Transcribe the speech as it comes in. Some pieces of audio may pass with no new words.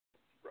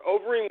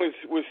Overeem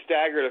was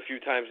staggered a few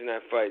times in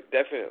that fight,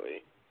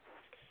 definitely.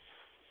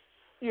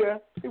 Yeah,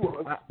 he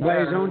was. But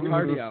his own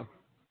cardio.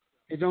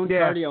 His own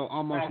cardio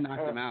almost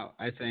knocked him out,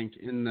 I think,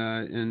 in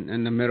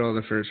the middle of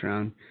the first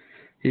round.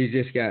 He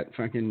just got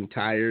fucking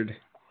tired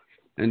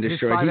and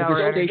destroyed. He's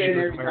a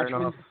stationary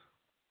Dutchman.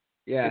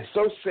 Yeah. It's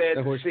so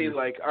sad to see,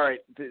 like, all right,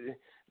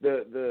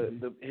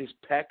 his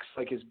pecs,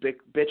 like his big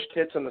bitch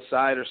tits on the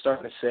side are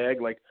starting to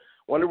sag. Like,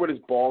 wonder what his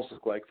balls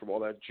look like from all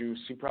that juice.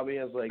 He probably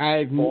has like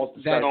balls.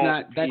 That's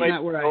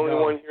not where I go. The only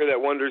one here that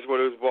wonders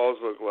what his balls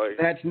look like.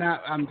 That's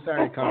not. I'm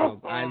sorry,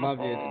 Carl. I love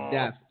you to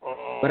death,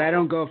 but I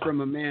don't go from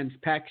a man's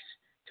pecs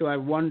to I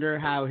wonder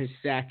how his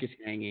sack is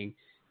hanging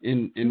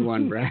in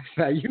one breath.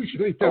 I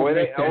usually don't.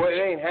 It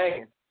ain't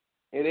hanging.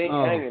 It ain't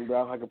hanging,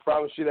 bro. I can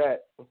promise you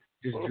that.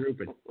 Just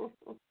drooping.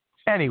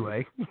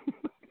 Anyway.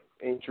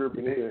 Ain't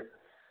drooping either.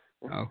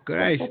 Oh,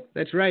 great.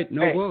 That's right.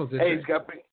 No balls. Hey,